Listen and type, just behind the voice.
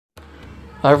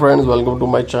Hi friends, welcome to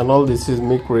my channel. This is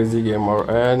me, Crazy Gamer,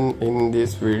 and in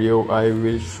this video I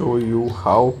will show you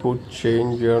how to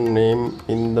change your name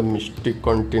in the Misty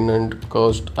Continent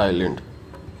cursed island.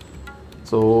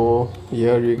 So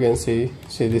here you can see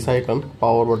this icon,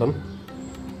 power button.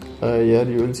 Here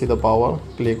you will see the power.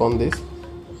 Click on this,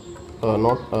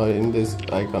 not in this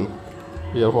icon,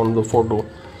 here on the photo.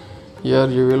 Here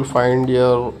you will find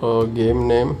your game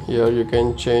name. Here you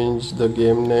can change the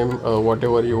game name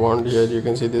whatever you want. Here you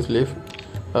can see this leaf.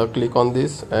 Click on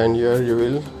this, and here you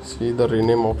will see the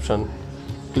rename option.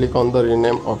 Click on the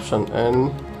rename option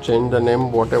and change the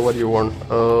name whatever you want.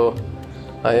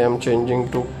 I am changing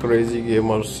to Crazy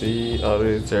Gamer, CRAZY,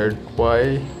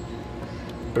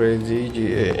 Crazy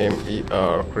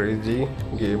GAMER, Crazy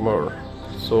Gamer.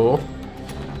 So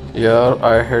here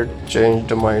I had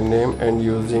changed my name and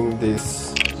using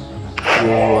this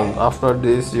new one. After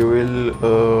this you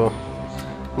will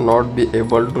not be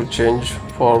able to change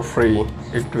for free.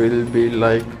 It will be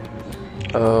like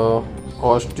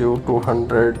cost you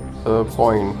 200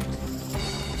 coin.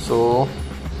 So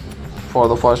for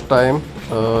the first time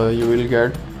you will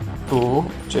get to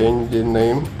change the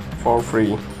name for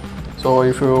free. So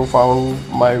if you found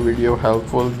my video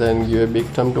helpful, then give a big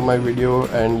thumb to my video,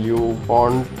 and you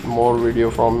want more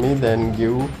video from me, then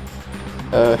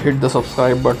hit the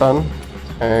subscribe button,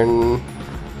 and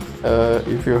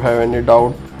if you have any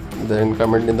doubt, then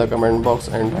comment in the comment box.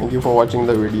 And thank you for watching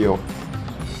the video.